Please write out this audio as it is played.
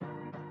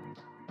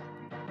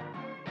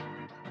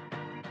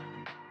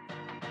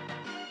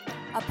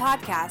a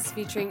podcast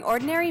featuring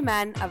ordinary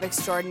men of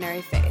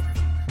extraordinary faith.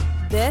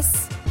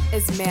 This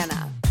is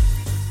Manna.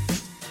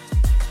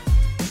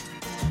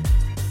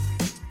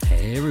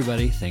 Hey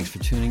everybody, thanks for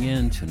tuning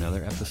in to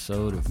another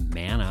episode of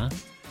Manna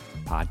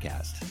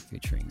podcast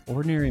featuring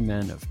ordinary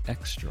men of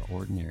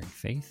extraordinary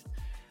faith.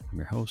 I'm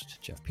your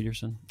host, Jeff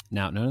Peterson.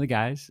 Now, none of the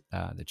guys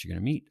that you're going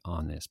to meet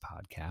on this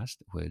podcast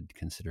would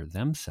consider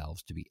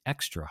themselves to be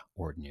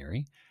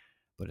extraordinary,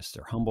 but it's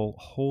their humble,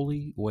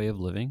 holy way of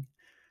living.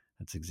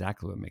 That's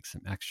exactly what makes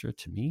them extra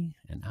to me,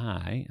 and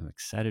I am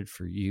excited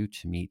for you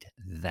to meet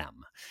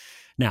them.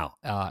 Now,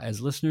 as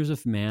listeners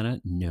of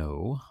Manna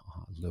know,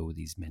 lo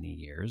these many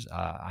years,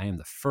 I am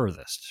the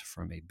furthest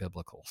from a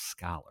biblical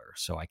scholar,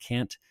 so I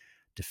can't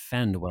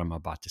defend what I'm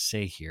about to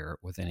say here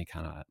with any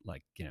kind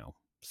of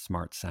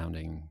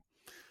smart-sounding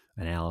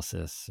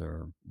analysis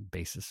or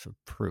basis of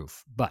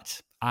proof. But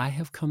I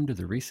have come to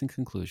the recent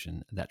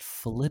conclusion that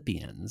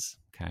Philippians,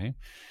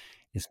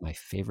 is my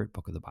favorite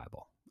book of the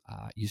Bible.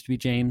 It used to be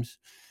James,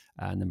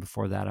 and then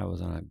before that I was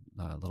on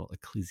a little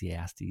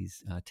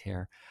Ecclesiastes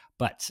tear.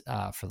 But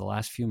for the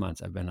last few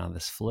months I've been on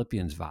this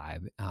Philippians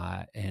vibe,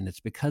 and it's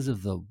because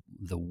of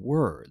the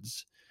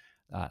words,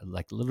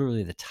 like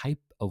literally the type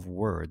of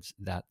words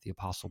that the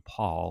Apostle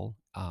Paul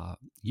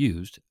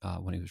used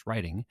when he was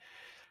writing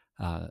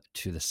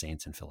to the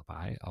saints in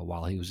Philippi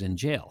while he was in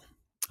jail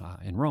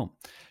in Rome.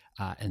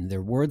 And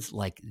they're words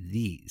like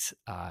these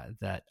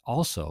that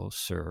also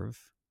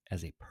serve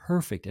as a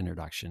perfect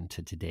introduction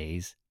to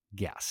today's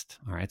guest.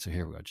 All right, so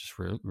here we go. Just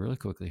really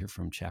quickly here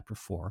from chapter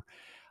 4.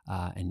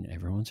 And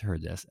everyone's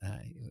heard this.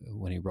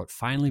 When he wrote,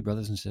 "Finally,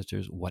 brothers and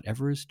sisters,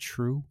 whatever is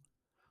true,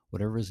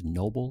 whatever is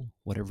noble,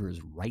 whatever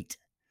is right,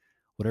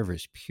 whatever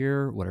is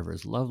pure, whatever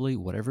is lovely,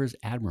 whatever is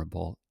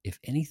admirable, if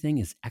anything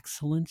is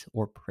excellent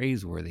or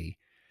praiseworthy,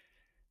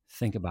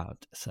 think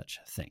about such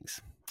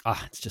things."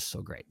 It's just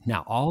so great.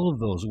 Now, all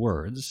of those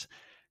words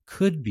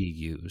could be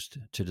used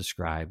to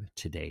describe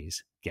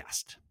today's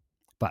guest.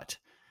 But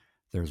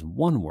there's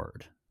one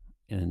word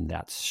in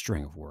that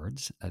string of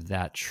words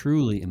that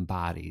truly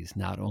embodies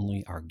not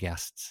only our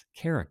guest's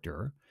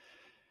character,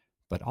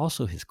 but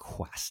also his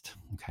quest.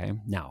 Okay.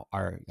 Now,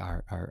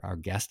 our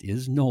guest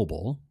is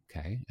noble,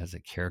 as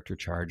a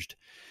character-charged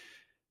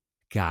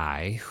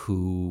guy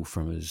who,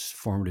 from his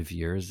formative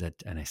years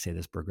at, and I say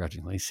this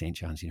begrudgingly, St.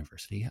 John's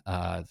University,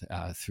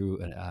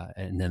 through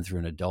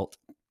an adult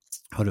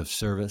out of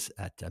service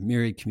at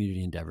myriad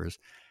community endeavors,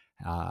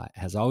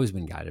 has always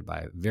been guided by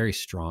a very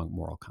strong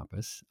moral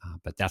compass,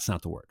 but that's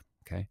not the word.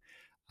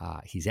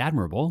 He's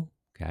admirable,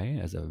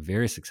 as a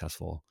very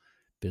successful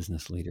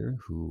business leader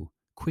who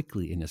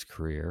quickly in his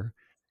career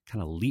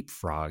kind of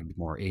leapfrogged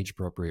more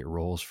age-appropriate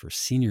roles for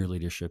senior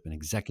leadership and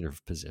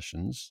executive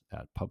positions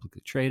at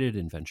publicly traded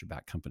and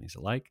venture-backed companies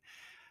alike.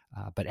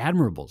 But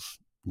admirable's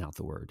not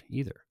the word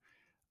either.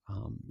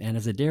 And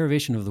as a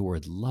derivation of the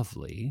word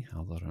lovely,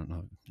 although I don't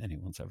know if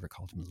anyone's ever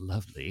called him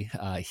lovely,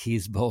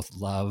 he's both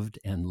loved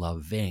and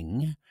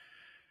loving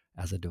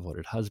as a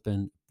devoted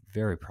husband,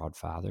 very proud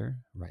father,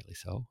 rightly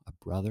so, a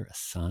brother, a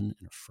son,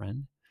 and a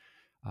friend.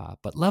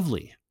 But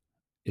lovely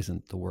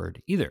isn't the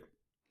word either.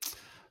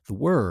 The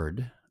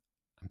word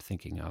I'm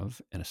thinking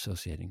of and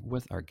associating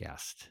with our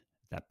guest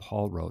that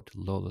Paul wrote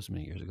those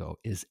many years ago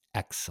is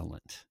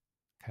excellent.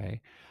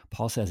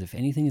 Paul says, if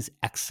anything is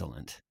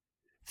excellent,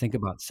 think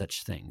about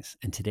such things.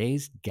 And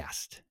today's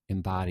guest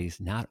embodies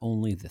not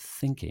only the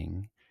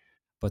thinking,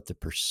 but the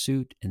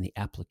pursuit and the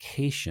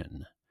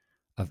application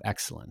of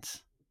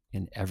excellence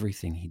in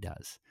everything he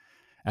does.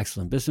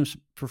 Excellent business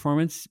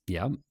performance,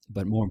 yeah,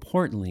 but more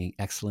importantly,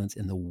 excellence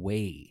in the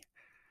way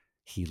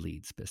he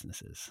leads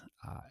businesses.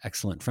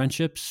 Excellent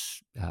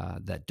friendships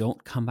that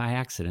don't come by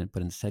accident,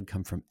 but instead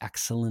come from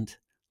excellent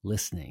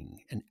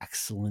listening and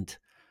excellent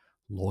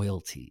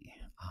loyalty.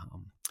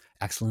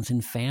 Excellence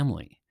in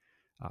family,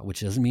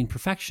 which doesn't mean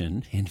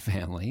perfection in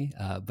family,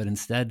 but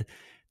instead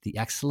the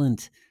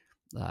excellent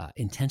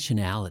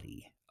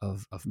intentionality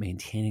of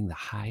maintaining the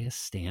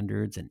highest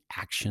standards and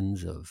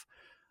actions of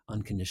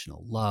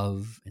unconditional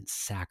love and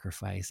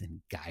sacrifice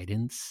and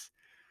guidance,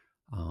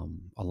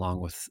 along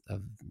with a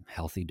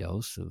healthy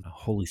dose of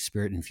Holy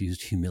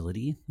Spirit-infused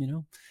humility,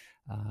 no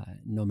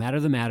matter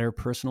the matter,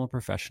 personal or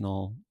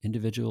professional,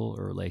 individual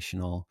or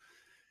relational,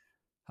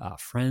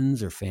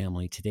 friends or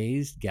family,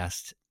 today's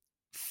guest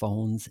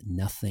phones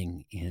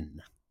nothing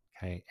in.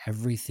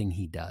 Everything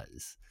he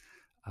does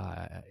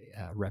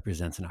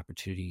represents an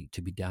opportunity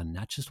to be done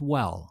not just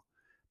well,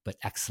 but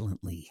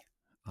excellently.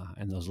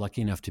 And those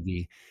lucky enough to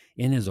be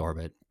in his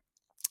orbit,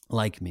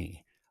 like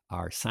me,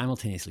 are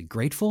simultaneously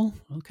grateful,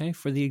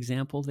 for the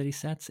example that he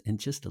sets, and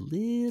just a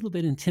little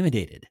bit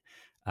intimidated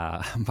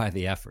by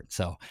the effort.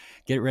 So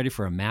get ready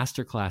for a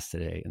masterclass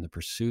today in the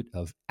pursuit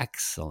of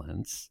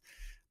excellence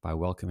by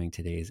welcoming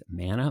today's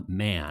Manna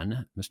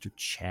man, Mr.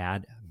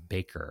 Chad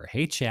Baker.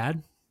 Hey,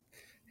 Chad.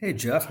 Hey,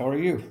 Jeff. How are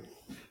you?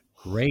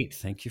 Great.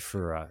 Thank you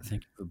for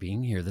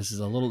being here. This is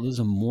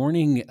a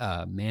morning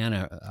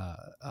Manna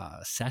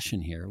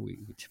session here. We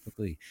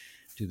typically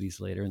do these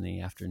later in the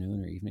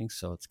afternoon or evening,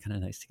 so it's kind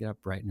of nice to get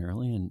up bright and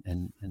early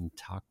and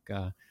talk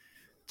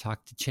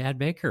talk to Chad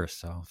Baker.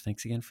 So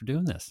thanks again for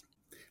doing this.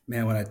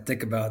 Man, when I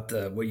think about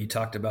what you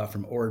talked about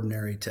from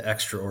ordinary to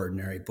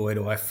extraordinary, boy,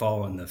 do I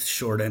fall on the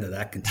short end of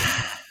that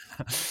continuum.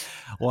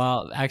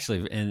 Well,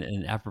 actually,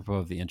 and apropos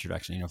of the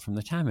introduction, from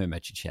the time I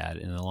met you, Chad,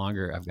 and the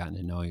longer I've gotten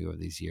to know you over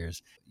these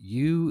years,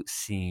 you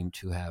seem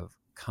to have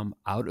come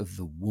out of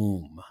the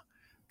womb,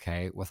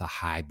 okay, with a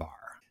high bar.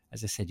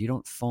 As I said, you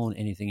don't phone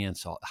anything in.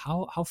 So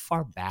how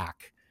far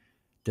back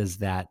does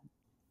that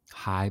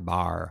high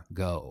bar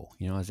go?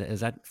 Is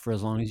that for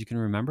as long as you can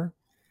remember?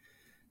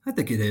 I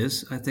think it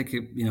is. I think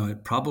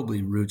it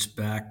probably roots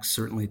back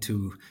certainly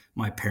to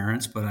my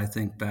parents, but I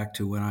think back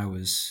to when I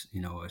was,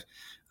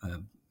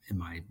 in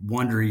my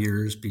wonder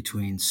years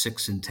between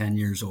 6 and 10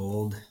 years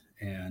old,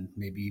 and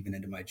maybe even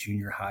into my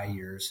junior high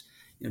years.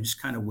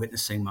 Just kind of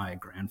witnessing my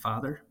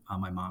grandfather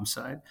on my mom's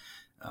side.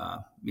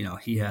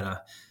 He had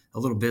a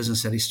little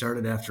business that he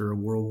started after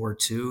World War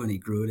II, and he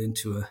grew it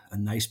into a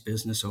nice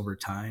business over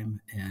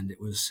time. And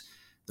it was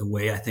the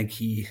way I think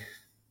he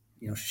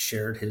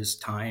shared his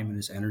time and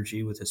his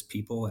energy with his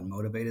people and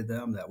motivated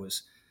them. That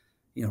was,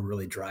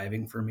 really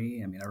driving for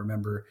me. I mean, I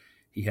remember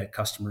he had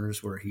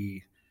customers where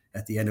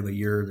at the end of a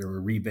year, there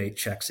were rebate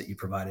checks that you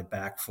provided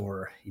back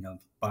for,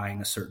 buying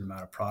a certain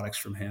amount of products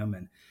from him.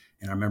 And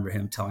I remember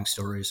him telling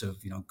stories of,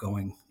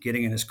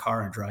 getting in his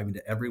car and driving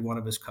to every one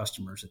of his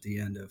customers at the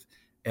end of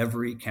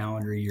every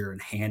calendar year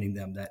and handing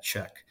them that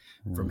check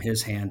from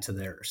his hand to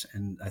theirs.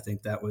 And I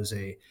think that was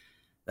a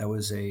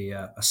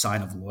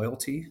sign of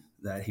loyalty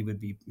that he would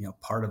be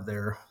part of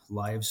their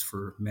lives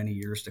for many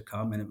years to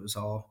come. And it was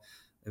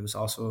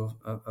also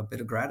a bit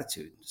of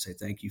gratitude to say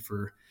thank you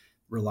for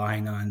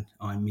relying on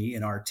me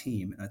and our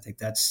team. And I think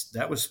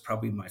that was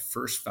probably my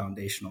first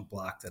foundational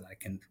block that I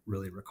can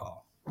really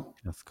recall.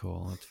 That's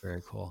cool. That's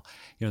very cool.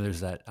 There's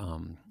that,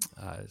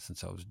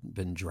 since I've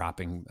been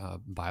dropping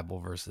Bible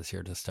verses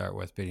here to start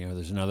with, but,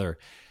 there's another,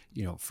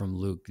 from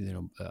Luke,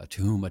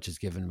 to whom much is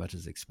given, much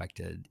is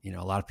expected.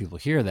 A lot of people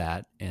hear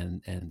that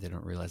and they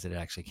don't realize that it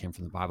actually came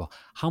from the Bible.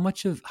 How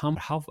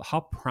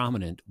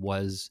prominent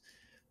was,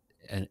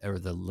 in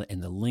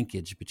the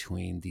linkage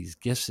between these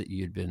gifts that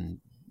you'd been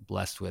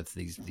blessed with,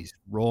 these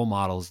role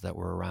models that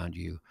were around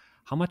you,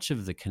 how much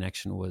of the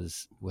connection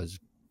was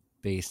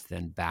based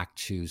then back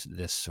to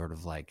this sort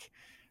of like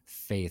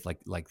faith,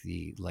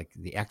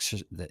 the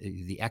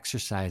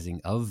exercising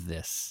of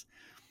these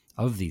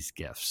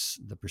gifts,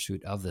 the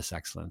pursuit of this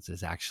excellence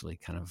is actually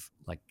kind of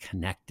like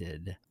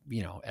connected,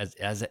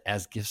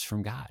 as gifts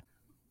from God.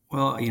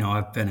 Well,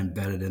 I've been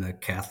embedded in a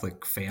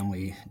Catholic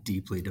family,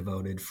 deeply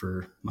devoted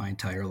for my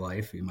entire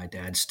life. My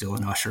dad's still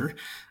an usher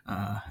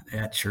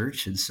at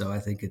church. And so I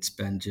think it's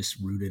been just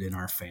rooted in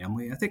our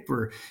family. I think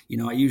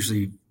I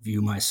usually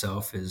view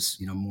myself as,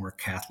 more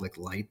Catholic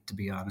light, to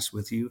be honest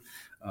with you.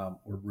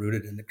 We're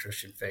rooted in the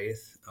Christian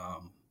faith.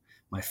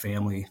 My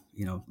family,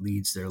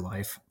 leads their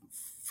life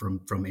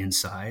from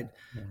inside.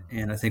 Yeah.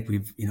 And I think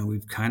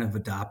we've kind of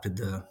adopted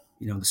the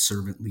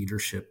servant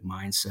leadership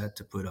mindset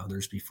to put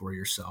others before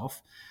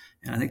yourself.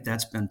 And I think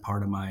that's been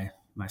part of my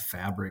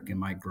fabric and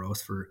my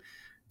growth for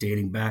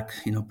dating back,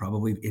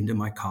 probably into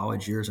my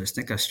college years. I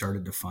think I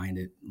started to find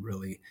it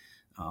really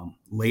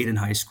late in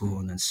high school,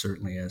 and then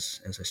certainly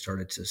as I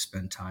started to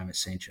spend time at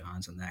St.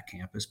 John's on that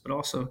campus, but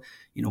also,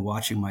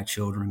 watching my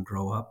children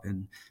grow up,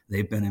 and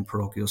they've been in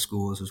parochial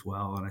schools as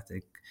well. And I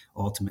think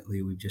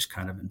ultimately we've just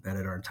kind of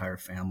embedded our entire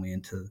family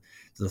into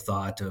the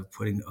thought of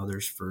putting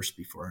others first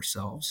before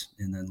ourselves,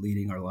 and then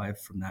leading our life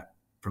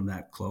from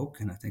that cloak.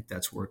 And I think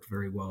that's worked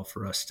very well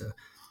for us to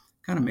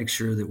kind of make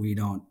sure that we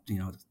don't,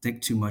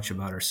 think too much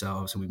about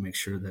ourselves, and we make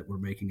sure that we're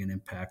making an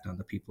impact on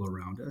the people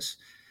around us,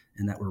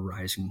 and that we're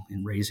rising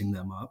and raising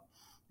them up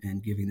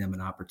and giving them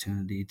an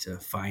opportunity to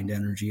find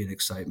energy and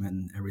excitement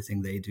in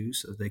everything they do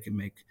so that they can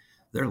make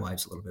their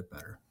lives a little bit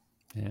better.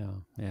 Yeah.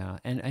 Yeah.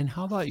 And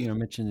how about,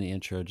 mentioned in the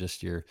intro,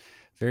 just your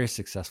very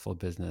successful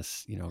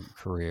business,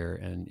 career,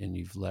 and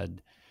you've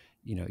led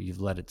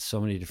at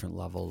so many different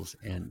levels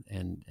and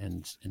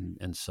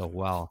so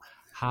well.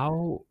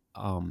 How,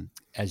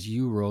 as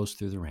you rose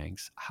through the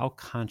ranks, how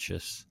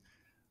conscious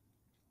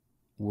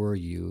were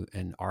you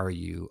and are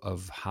you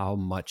of how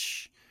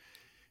much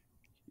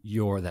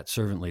that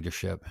servant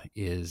leadership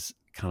is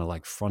kind of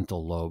like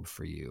frontal lobe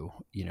for you,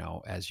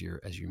 as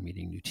you're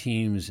meeting new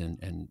teams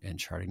and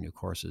charting new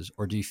courses?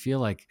 Or do you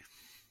feel like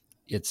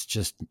it's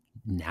just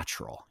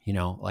natural,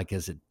 like,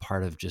 is it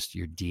part of just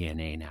your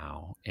DNA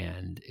now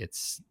and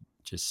it's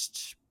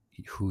just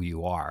who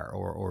you are,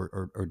 or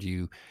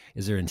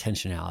is there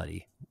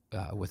intentionality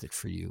with it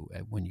for you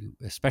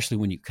especially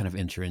when you kind of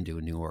enter into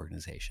a new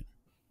organization?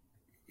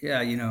 Yeah,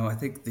 I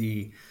think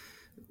the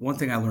one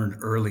thing I learned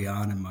early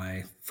on in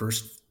my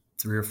first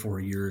 3 or 4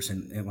 years,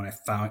 and when I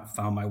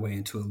found my way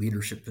into a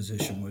leadership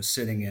position, was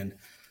sitting in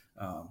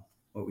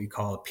what we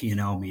call a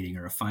P&L meeting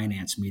or a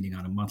finance meeting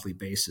on a monthly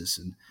basis,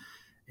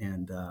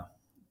 and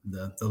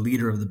the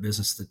leader of the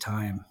business at the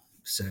time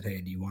said,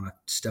 "Hey, do you want to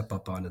step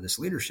up onto this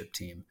leadership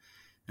team?"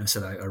 And I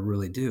said, "I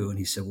really do." And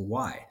he said, "Well,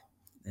 why?"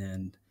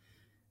 And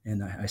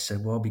I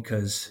said, "Well,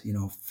 because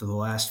for the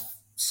last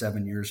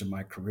 7 years of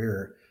my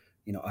career,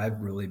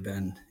 I've really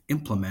been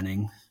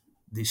implementing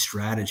these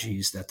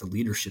strategies that the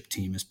leadership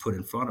team has put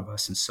in front of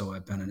us. And so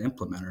I've been an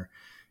implementer.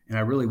 And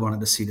I really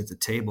wanted a seat at the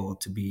table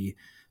to be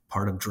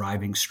part of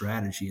driving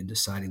strategy and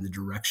deciding the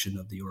direction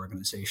of the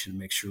organization,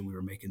 make sure we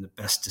were making the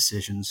best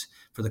decisions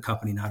for the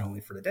company, not only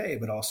for the day,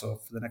 but also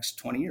for the next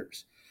 20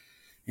 years.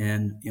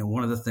 And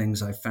one of the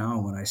things I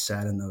found when I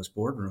sat in those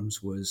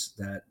boardrooms was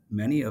that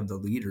many of the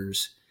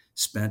leaders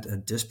spent a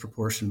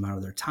disproportionate amount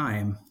of their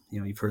time.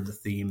 You've heard the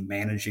theme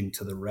managing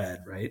to the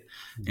red, right?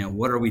 Mm-hmm.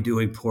 What are we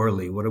doing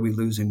poorly? What are we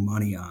losing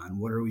money on?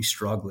 What are we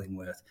struggling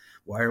with?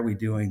 Why are we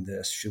doing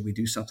this? Should we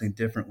do something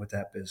different with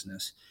that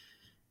business?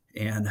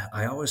 And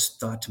I always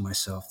thought to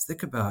myself,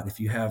 think about if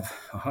you have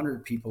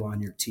 100 people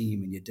on your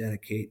team and you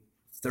dedicate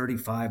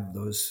 35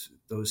 of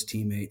those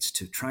teammates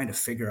to trying to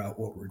figure out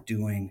what we're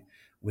doing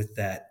with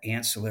that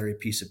ancillary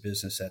piece of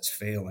business that's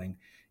failing,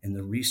 and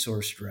the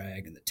resource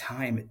drag and the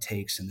time it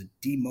takes and the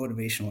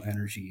demotivational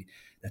energy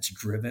that's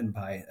driven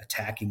by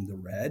attacking the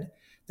red.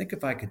 Think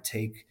if I could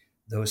take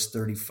those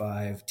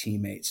 35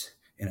 teammates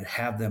and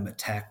have them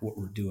attack what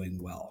we're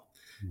doing well.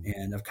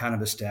 And I've kind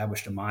of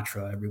established a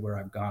mantra everywhere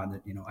I've gone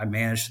that, I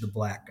manage the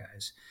black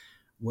guys.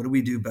 What do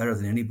we do better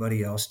than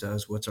anybody else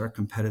does? What's our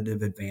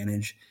competitive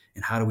advantage?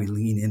 And how do we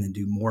lean in and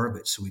do more of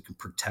it so we can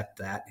protect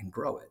that and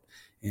grow it?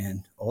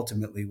 And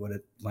ultimately where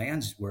it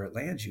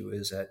lands you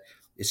is that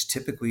it's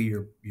typically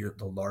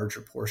the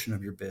larger portion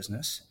of your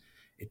business.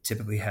 It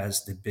typically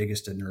has the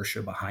biggest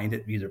inertia behind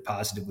it, either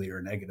positively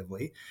or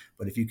negatively.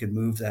 But if you can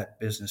move that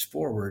business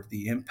forward,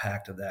 the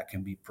impact of that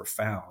can be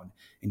profound.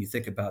 And you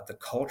think about the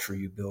culture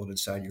you build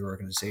inside your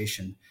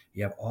organization.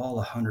 You have all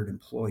 100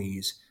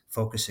 employees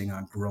focusing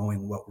on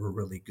growing what we're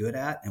really good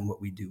at and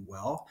what we do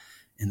well,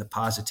 and the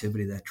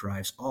positivity that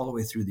drives all the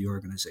way through the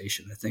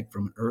organization. I think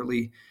from an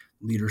early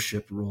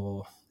leadership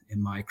role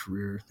in my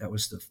career, that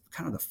was the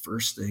kind of the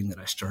first thing that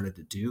I started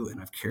to do,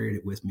 and I've carried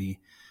it with me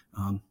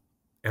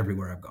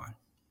everywhere I've gone.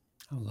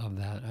 I love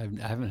that.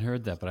 I haven't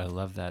heard that, but I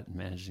love that,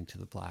 managing to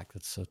the black.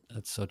 That's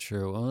so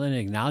true. Well, and it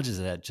acknowledges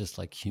that just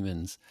like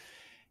humans,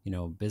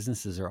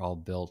 businesses are all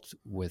built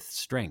with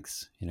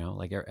strengths.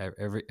 Like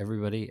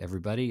everybody,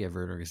 every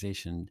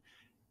organization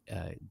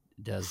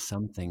does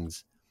some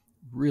things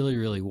really,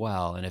 really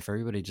well. And if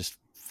everybody just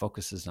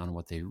focuses on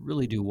what they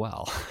really do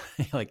well,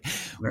 like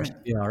we Right.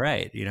 should be all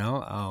right.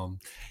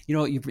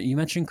 You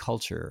mentioned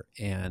culture,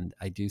 and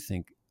I do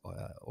think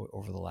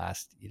over the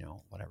last,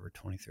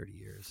 20, 30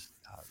 years,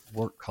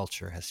 work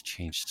culture has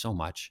changed so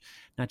much,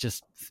 not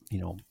just,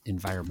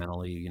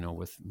 environmentally,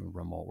 with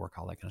remote work,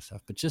 all that kind of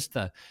stuff, but just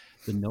the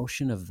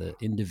notion of the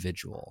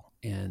individual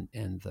and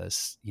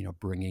this,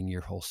 bringing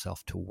your whole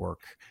self to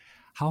work.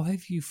 How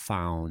have you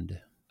found,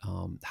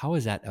 how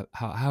is that?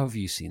 How have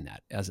you seen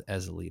that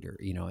as a leader?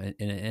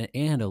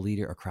 And a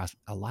leader across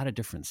a lot of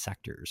different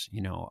sectors.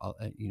 You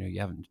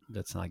haven't.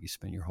 That's not like you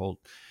spend your whole,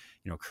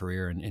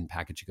 career in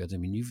packaged goods. I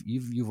mean,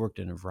 you've worked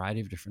in a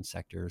variety of different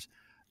sectors,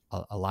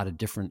 a lot of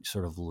different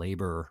sort of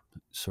labor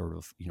sort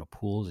of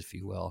pools, if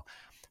you will.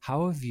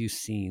 How have you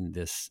seen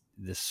this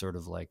sort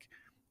of like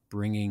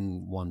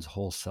bringing one's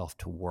whole self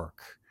to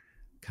work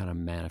kind of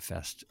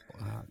manifest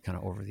kind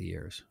of over the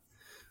years?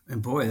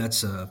 And boy,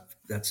 that's a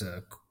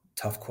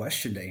tough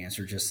question to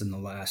answer just in the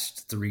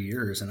last 3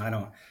 years. And I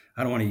don't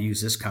want to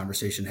use this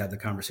conversation to have the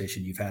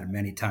conversation you've had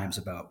many times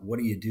about what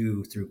do you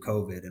do through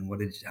COVID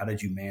and how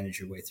did you manage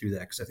your way through that?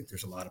 Because I think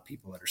there's a lot of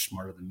people that are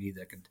smarter than me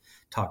that could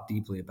talk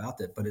deeply about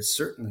that. But it's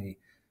certainly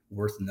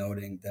worth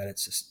noting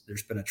that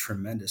there's been a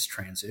tremendous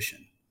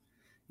transition.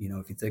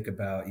 If you think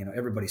about,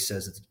 everybody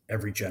says that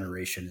every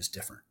generation is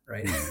different,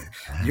 right?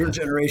 Your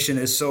generation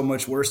is so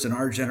much worse than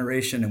our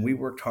generation, and we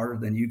worked harder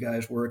than you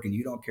guys work, and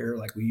you don't care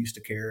like we used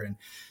to care. And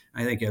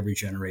I think every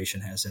generation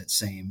has that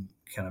same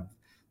kind of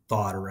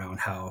thought around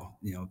how,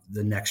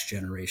 the next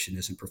generation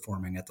isn't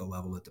performing at the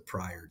level that the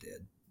prior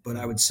did. But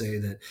I would say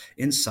that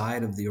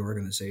inside of the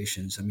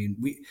organizations, I mean,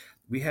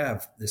 we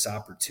have this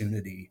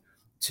opportunity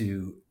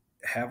to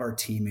have our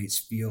teammates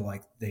feel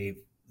like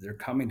they're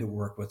coming to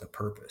work with a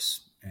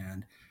purpose.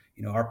 And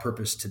our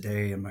purpose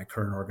today in my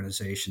current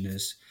organization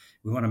is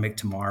we want to make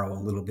tomorrow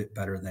a little bit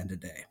better than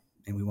today,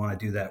 and we want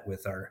to do that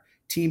with our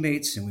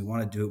teammates, and we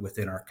want to do it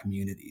within our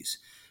communities.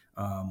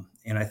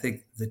 And I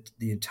think that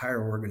the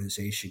entire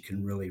organization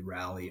can really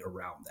rally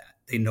around that.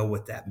 They know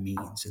what that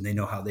means, and they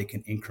know how they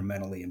can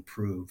incrementally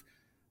improve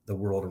the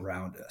world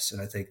around us.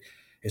 And I think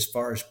as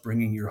far as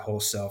bringing your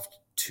whole self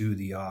to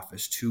the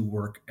office, to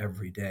work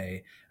every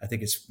day, I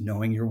think it's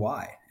knowing your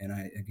why. And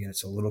again,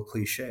 it's a little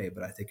cliche,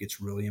 but I think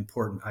it's really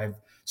important. I've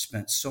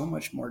spent so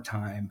much more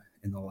time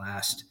in the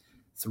last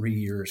 3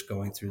 years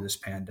going through this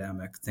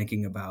pandemic,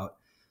 thinking about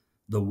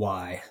the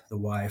why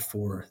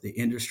for the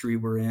industry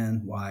we're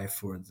in, why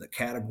for the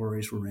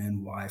categories we're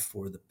in, why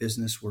for the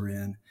business we're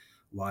in,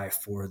 why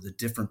for the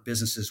different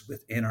businesses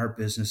within our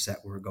business that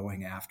we're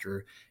going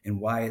after, and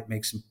why it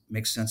makes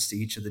sense to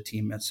each of the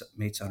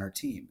teammates on our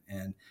team.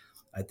 And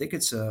I think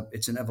it's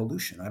an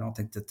evolution. I don't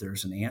think that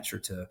there's an answer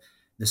to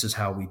this is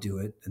how we do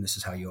it, and this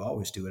is how you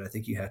always do it. I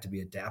think you have to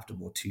be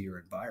adaptable to your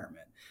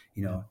environment.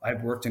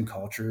 I've worked in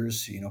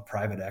cultures,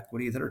 private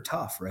equity, that are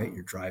tough, right?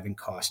 You're driving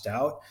cost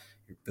out,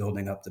 you're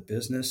building up the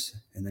business,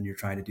 and then you're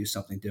trying to do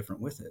something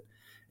different with it.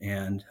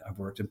 And I've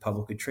worked in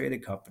publicly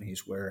traded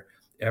companies where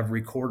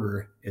every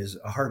quarter is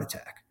a heart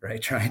attack,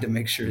 right? Trying to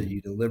make sure that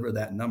you deliver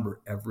that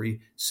number every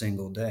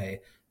single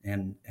day.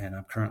 And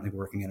I'm currently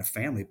working in a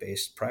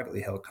family-based,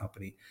 privately held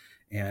company.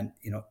 And,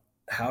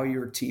 how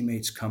your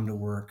teammates come to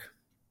work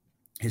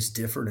is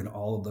different in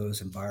all of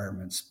those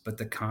environments. But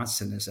the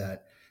constant is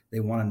that they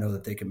want to know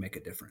that they can make a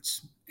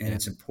difference. And Yeah.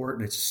 it's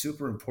important. It's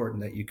super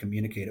important that you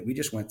communicate it. We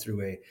just went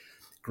through a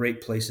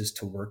great places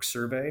to work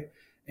survey,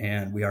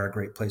 and we are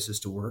great places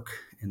to work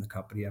in the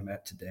company I'm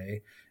at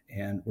today.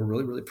 And we're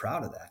really, really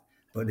proud of that.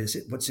 But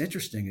what's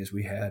interesting is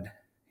we had,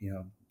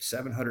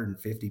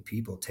 750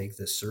 people take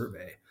this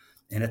survey.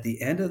 And at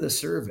the end of the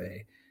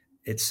survey,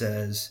 it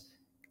says,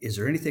 is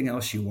there anything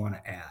else you want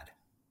to add?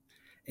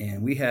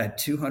 And we had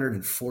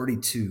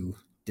 242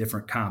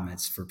 different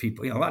comments for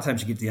people. A lot of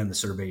times you get to the end of the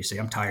survey, you say,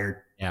 I'm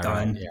tired, Yeah,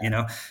 done, right.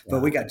 Yeah.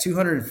 but we had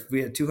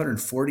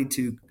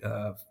 242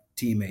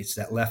 teammates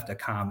that left a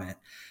comment.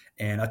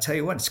 And I'll tell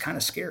you what, it's kind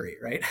of scary,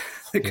 right?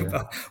 Think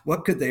about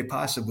what could they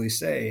possibly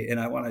say. And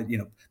I want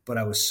to, but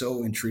I was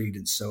so intrigued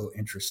and so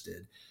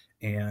interested.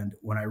 And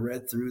when I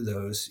read through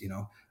those,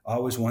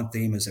 always one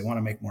theme is they want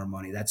to make more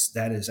money.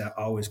 That is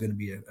always going to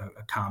be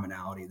a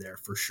commonality there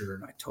for sure.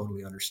 And I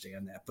totally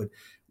understand that. But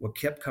what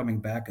kept coming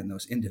back in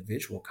those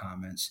individual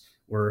comments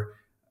were,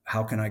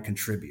 how can I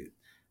contribute?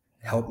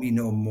 Help me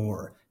know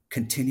more.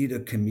 Continue to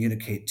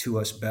communicate to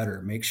us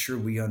better. Make sure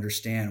we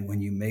understand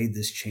when you made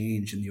this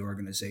change in the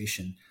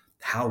organization,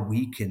 how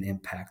we can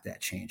impact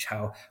that change,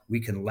 how we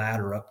can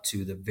ladder up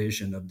to the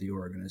vision of the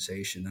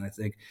organization. And I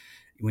think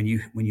when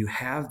you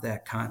have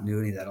that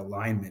continuity, that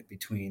alignment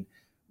between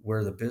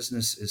where the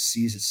business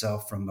sees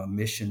itself from a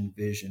mission,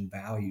 vision,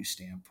 value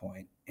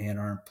standpoint, and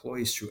our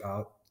employees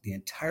throughout the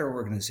entire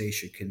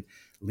organization can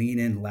lean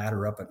in,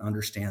 ladder up, and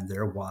understand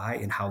their why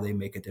and how they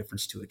make a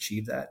difference to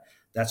achieve that,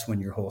 that's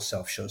when your whole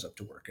self shows up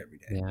to work every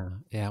day. Yeah.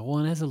 Yeah. Well,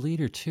 and as a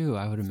leader too,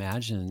 I would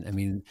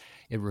imagine,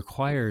 it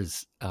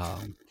requires a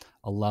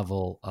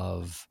level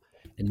of,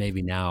 and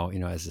maybe now,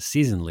 as a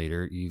seasoned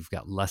leader, you've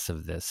got less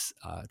of this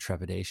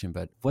trepidation,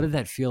 but what did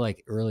that feel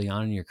like early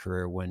on in your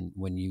career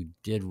when you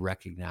did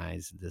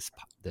recognize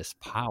this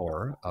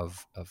power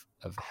of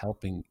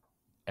helping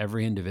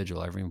every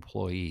individual, every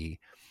employee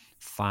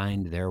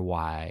find their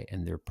why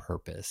and their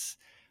purpose?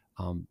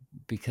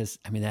 Because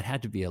that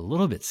had to be a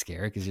little bit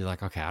scary, because you're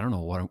like, okay, I don't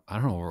know what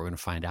we're going to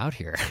find out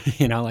here.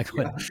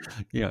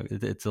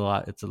 It's a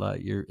lot. It's a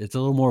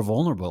little more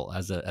vulnerable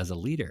as a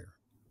leader.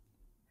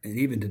 And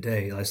even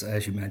today,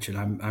 as you mentioned,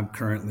 I'm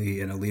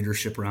currently in a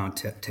leadership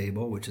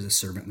table, which is a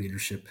servant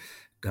leadership,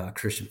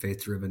 Christian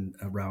faith driven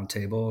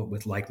roundtable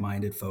with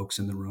like-minded folks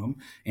in the room,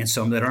 and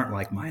some that aren't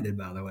like-minded,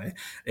 by the way.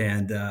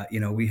 And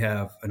we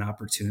have an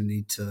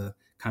opportunity to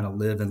kind of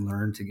live and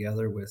learn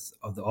together with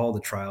all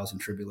the trials and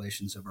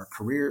tribulations of our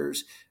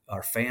careers,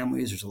 our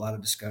families. There's a lot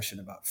of discussion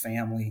about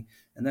family,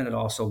 and then it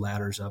also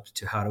ladders up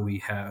to how do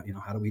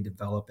we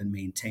develop and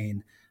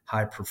maintain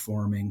high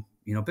performing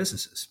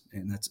businesses.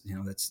 And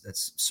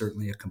that's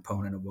certainly a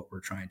component of what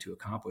we're trying to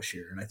accomplish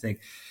here. And I think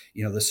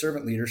the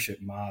servant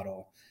leadership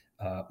model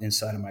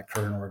inside of my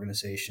current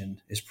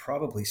organization is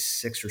probably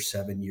 6 or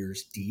 7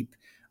 years deep.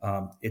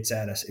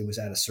 It was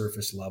at a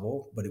surface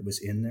level, but it was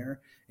in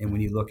there. And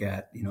when you look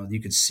at, you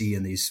can see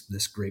in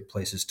this great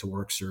places to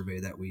work survey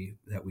that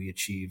we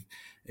achieved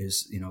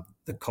is,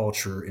 the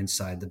culture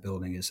inside the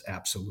building is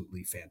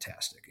absolutely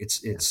fantastic. It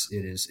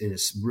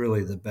is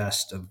really the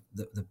best of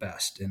the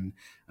best. And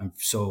I'm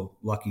so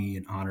lucky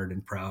and honored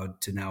and proud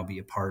to now be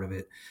a part of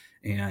it.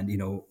 And,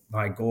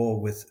 my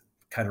goal with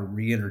kind of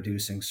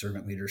reintroducing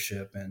servant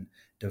leadership and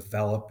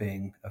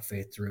developing a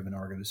faith-driven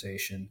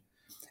organization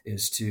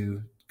is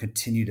to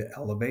continue to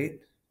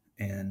elevate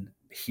and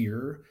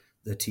hear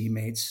the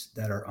teammates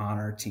that are on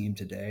our team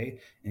today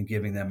and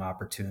giving them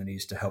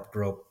opportunities to help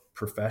grow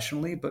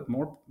professionally, but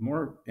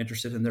more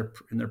interested in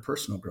their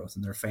personal growth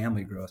and their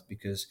family growth,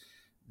 because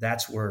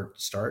that's where it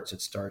starts.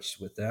 It starts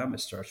with them. It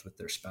starts with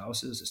their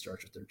spouses. It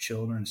starts with their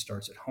children. It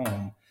starts at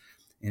home.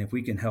 And if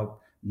we can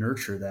help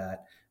nurture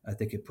that, I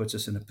think it puts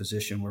us in a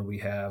position where we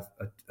have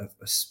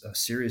a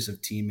series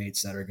of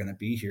teammates that are going to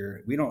be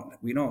here. We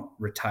don't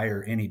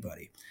retire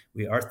anybody.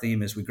 Our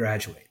theme is we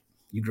graduate.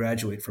 You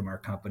graduate from our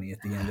company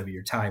at the end of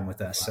your time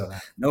with us. So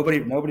nobody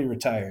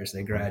retires,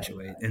 they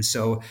graduate. And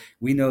so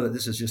we know that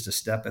this is just a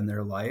step in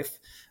their life.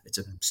 It's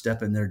a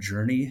step in their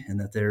journey, and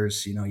that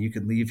there's, you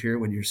can leave here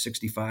when you're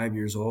 65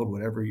 years old,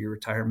 whatever your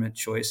retirement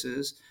choice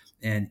is,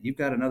 and you've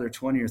got another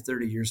 20 or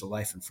 30 years of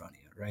life in front of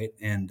you, right?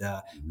 And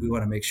we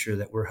want to make sure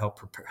that we're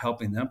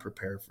helping them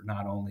prepare for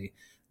not only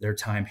their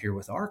time here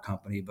with our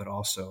company, but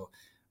also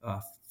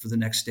for the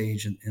next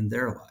stage in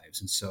their lives.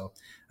 And so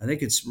I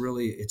think it's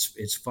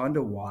fun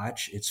to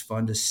watch. It's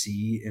fun to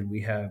see. And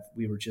I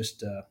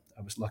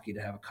was lucky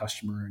to have a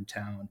customer in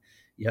town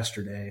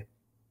yesterday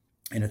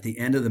And at the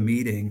end of the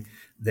meeting,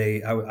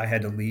 I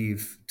had to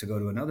leave to go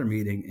to another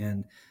meeting,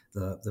 and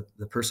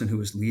the person who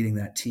was leading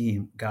that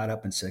team got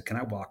up and said, "Can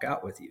I walk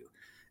out with you?"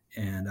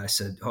 And I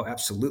said, "Oh,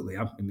 absolutely.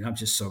 I'm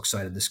just so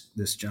excited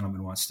this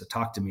gentleman wants to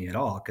talk to me at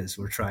all, because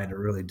we're trying to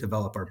really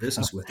develop our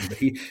business with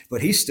him."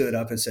 But he stood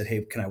up and said,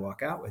 "Hey, can I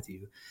walk out with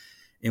you?"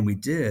 And we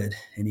did.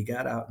 And he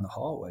got out in the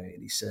hallway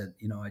and he said,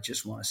 "I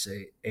just want to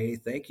say,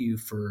 thank you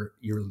for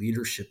your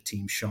leadership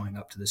team showing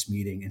up to this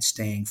meeting and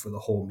staying for the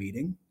whole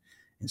meeting."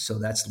 And so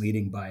that's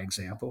leading by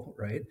example,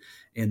 right?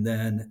 And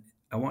then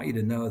I want you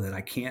to know that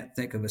I can't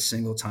think of a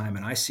single time,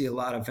 and I see a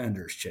lot of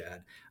vendors,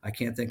 Chad. I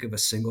can't think of a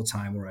single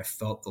time where I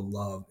felt the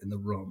love in the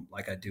room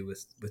like I do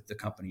with the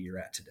company you're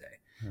at today.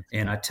 That's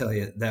And great. I tell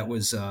you, that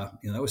was that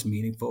was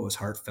meaningful. It was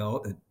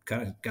heartfelt. It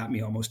kind of got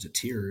me almost to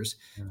tears,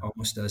 Yeah.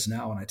 almost does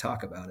now when I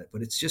talk about it.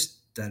 But it's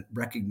just that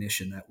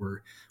recognition that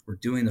we're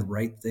doing the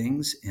right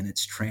things, and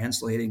it's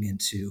translating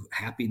into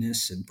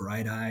happiness and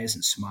bright eyes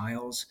and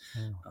smiles.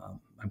 Yeah.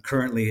 I'm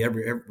currently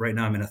right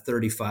now I'm in a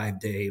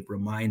 35-day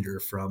reminder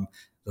from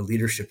the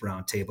leadership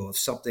roundtable of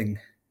something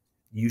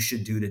you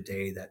should do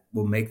today that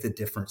will make the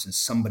difference in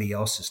somebody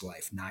else's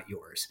life, not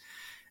yours.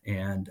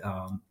 And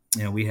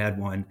we had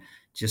one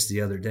just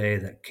the other day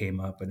that came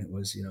up, and it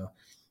was,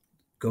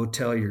 go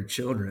tell your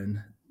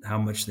children how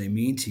much they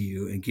mean to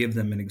you, and give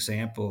them an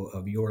example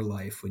of your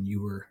life when you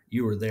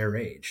were their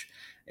age.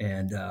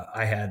 And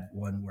I had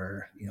one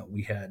where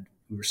we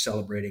were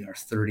celebrating our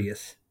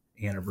 30th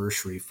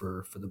anniversary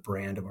for the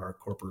brand of our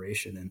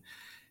corporation,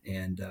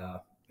 and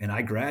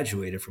I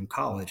graduated from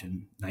college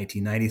in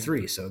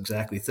 1993, so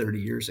exactly 30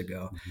 years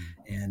ago.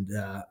 Mhm.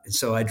 And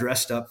so I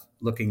dressed up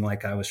looking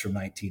like I was from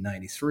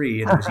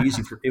 1993, and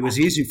it was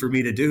easy for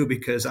me to do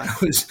because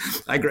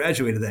I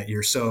graduated that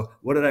year. So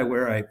what did I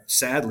wear? I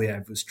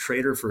was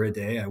trader for a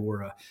day. I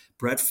wore a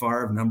Brett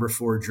Favre number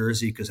 4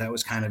 jersey because that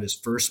was kind of his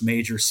first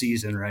major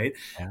season, right?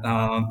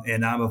 Yeah.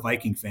 And I'm a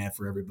Viking fan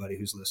for everybody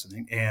who's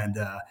listening, and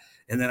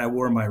then I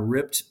wore my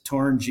ripped,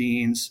 torn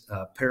jeans,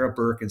 a pair of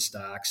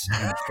Birkenstocks,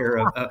 and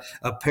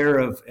a pair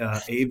of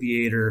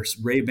aviators,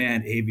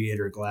 Ray-Ban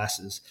aviator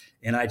glasses.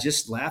 And I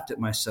just laughed at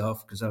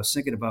myself because I was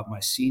thinking about my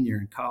senior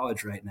in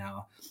college right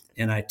now.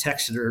 And I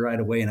texted her right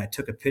away and I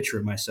took a picture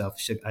of myself.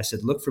 I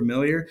said, "Look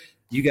familiar?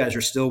 You guys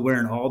are still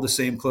wearing all the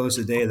same clothes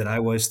today that I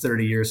was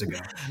 30 years ago."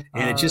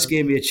 And it just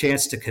gave me a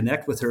chance to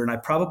connect with her. And I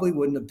probably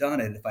wouldn't have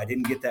done it if I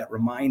didn't get that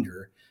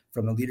reminder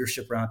from the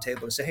leadership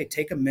roundtable to say, "Hey,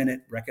 take a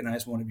minute,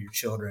 recognize one of your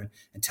children,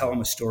 and tell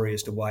them a story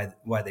as to why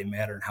they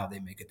matter and how they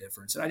make a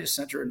difference." And I just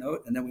sent her a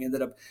note, and then we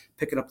ended up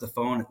picking up the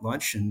phone at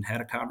lunch and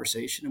had a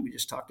conversation, and we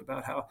just talked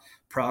about how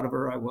proud of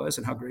her I was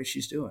and how great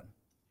she's doing.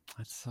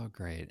 That's so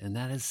great. And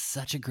that is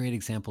such a great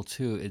example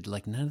too.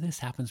 Like none of this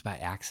happens by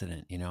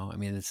accident, I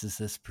mean,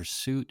 this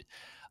pursuit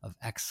of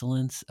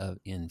excellence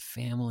in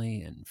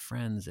family and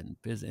friends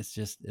and business.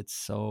 It's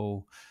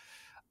so,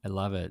 I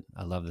love it.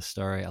 I love the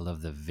story. I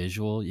love the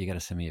visual. You got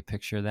to send me a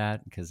picture of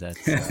that because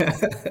that's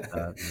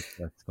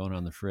going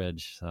on the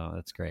fridge. So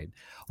that's great.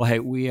 Well, hey,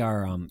 we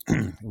are,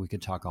 we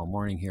could talk all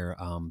morning here,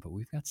 but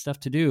we've got stuff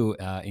to do,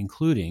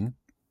 including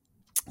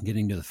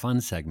getting to the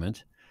fun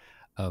segment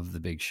of the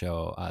big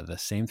show, the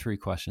same 3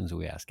 questions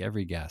we ask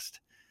every guest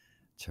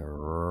to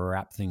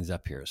wrap things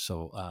up here.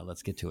 So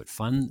let's get to it.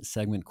 Fun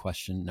segment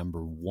question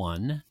number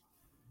 1.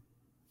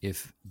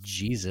 If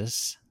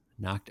Jesus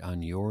knocked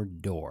on your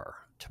door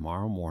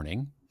tomorrow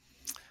morning,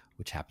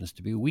 which happens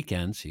to be a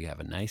weekend, so you have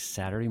a nice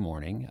Saturday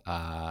morning,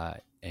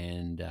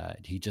 and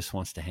he just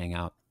wants to hang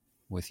out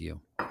with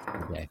you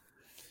for the day,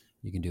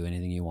 you can do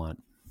anything you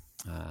want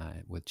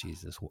with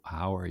Jesus.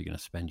 How are you going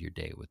to spend your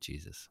day with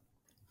Jesus?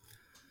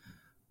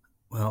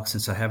 Well,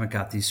 since I haven't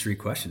got these 3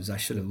 questions, I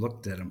should have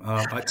looked at them.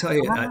 I tell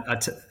you,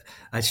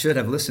 I should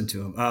have listened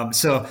to them.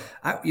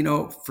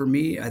 For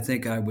me, I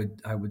think I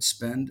would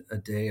spend a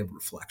day of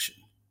reflection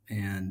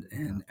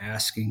and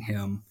asking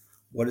him,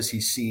 what has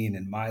he seen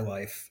in my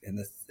life, in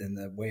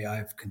the way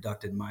I've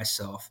conducted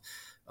myself,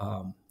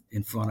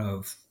 in front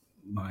of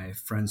my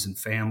friends and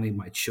family,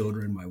 my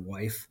children, my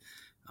wife,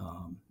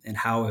 and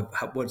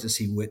what does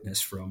he witness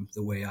from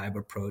the way I've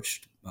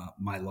approached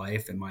my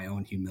life and my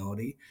own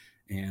humility,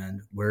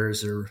 and where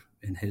is there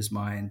in his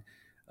mind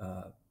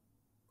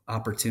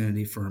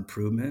opportunity for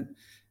improvement,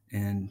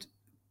 and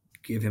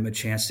give him a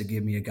chance to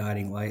give me a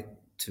guiding light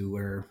to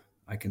where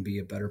I can be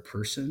a better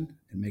person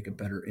and make a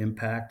better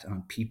impact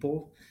on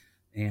people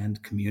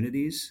and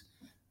communities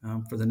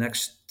for the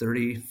next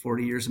 30,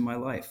 40 years of my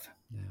life.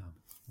 Yeah,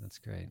 that's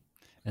great.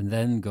 And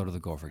then go to the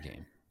Gopher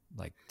game,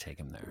 like take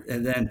him there.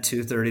 And then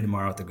 2:30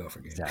 tomorrow at the Gopher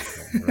game.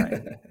 Exactly. Right.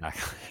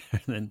 Exactly.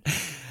 And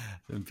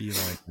then be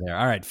like there.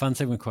 All right. Fun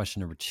segment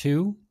question number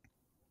 2.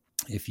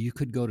 If you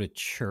could go to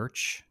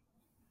church,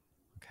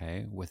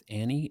 okay, with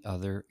any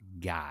other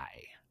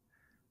guy,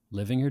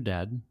 living or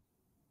dead,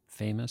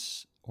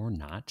 famous or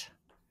not,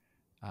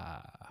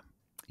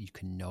 you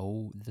can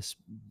know this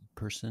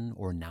person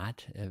or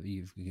not.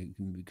 You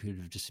could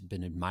have just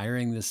been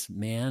admiring this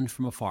man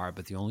from afar,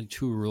 but the only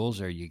 2 rules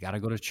are you got to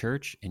go to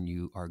church and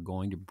you are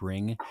going to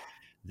bring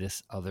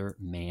this other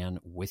man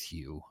with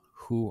you.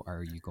 who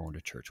are you going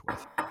to church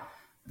with?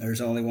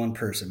 There's only one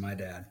person, my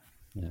dad.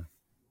 Yeah.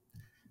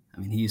 I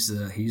mean, he's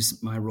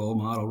my role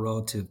model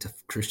relative to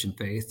Christian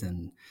faith,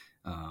 and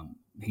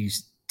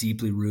he's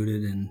deeply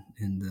rooted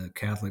in the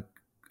Catholic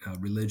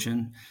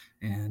religion,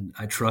 and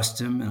I trust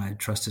him and I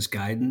trust his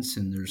guidance.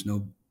 And there's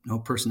no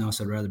person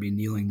else I'd rather be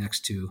kneeling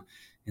next to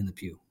in the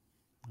pew.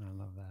 I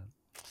love that.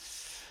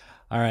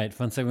 All right,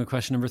 fun segment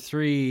question number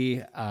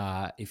 3.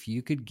 If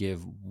you could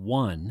give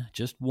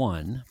just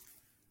one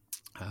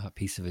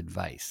piece of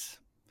advice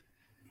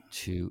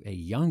to a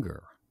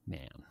younger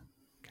man,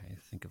 okay,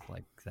 think of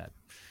like that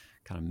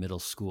kind of middle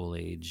school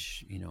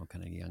age,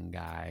 kind of young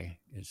guy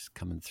is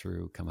coming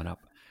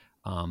up.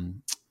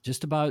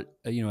 Just about,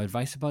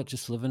 advice about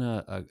just living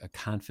a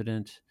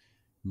confident,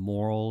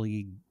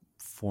 morally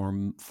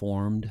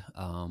formed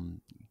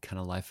kind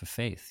of life of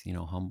faith,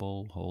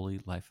 humble,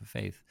 holy life of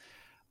faith,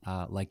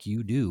 like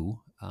you do.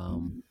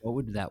 What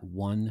would that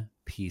one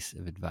piece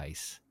of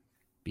advice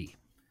be?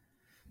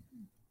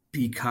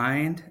 Be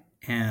kind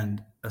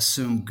and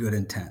assume good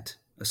intent.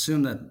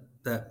 Assume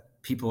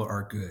that people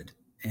are good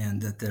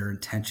and that their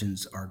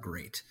intentions are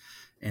great,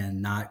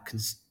 and not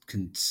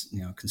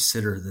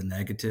consider the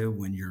negative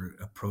when you're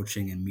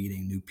approaching and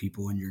meeting new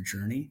people in your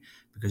journey,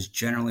 because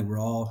generally we're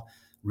all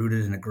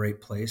rooted in a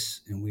great place,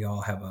 and we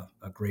all have a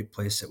great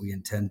place that we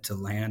intend to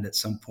land at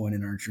some point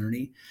in our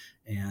journey.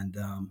 And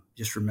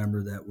just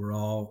remember that we're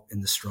all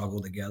in the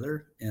struggle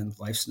together, and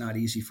life's not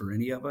easy for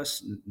any of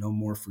us, no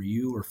more for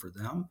you or for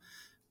them.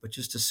 But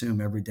just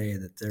assume every day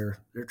that they're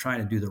trying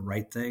to do the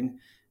right thing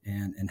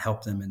and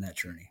help them in that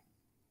journey.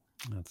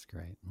 That's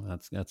great. Well,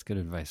 that's good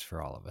advice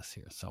for all of us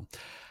here. So,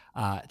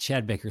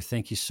 Chad Baker,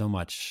 thank you so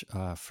much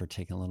for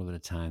taking a little bit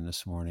of time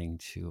this morning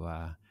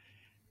to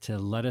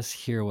let us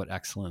hear what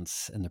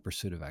excellence and the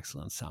pursuit of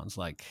excellence sounds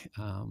like.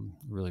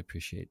 Really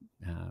appreciate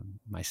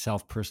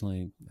myself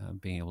personally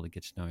being able to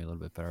get to know you a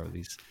little bit better over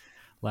these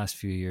last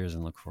few years,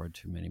 and look forward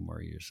to many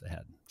more years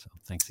ahead. So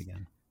thanks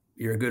again.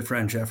 You're a good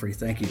friend, Jeffrey.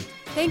 Thank you.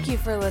 Thank you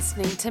for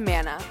listening to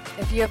Manna.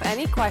 If you have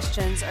any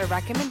questions or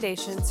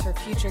recommendations for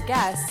future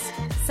guests,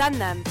 send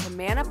them to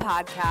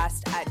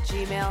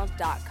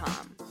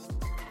mannapodcast@gmail.com.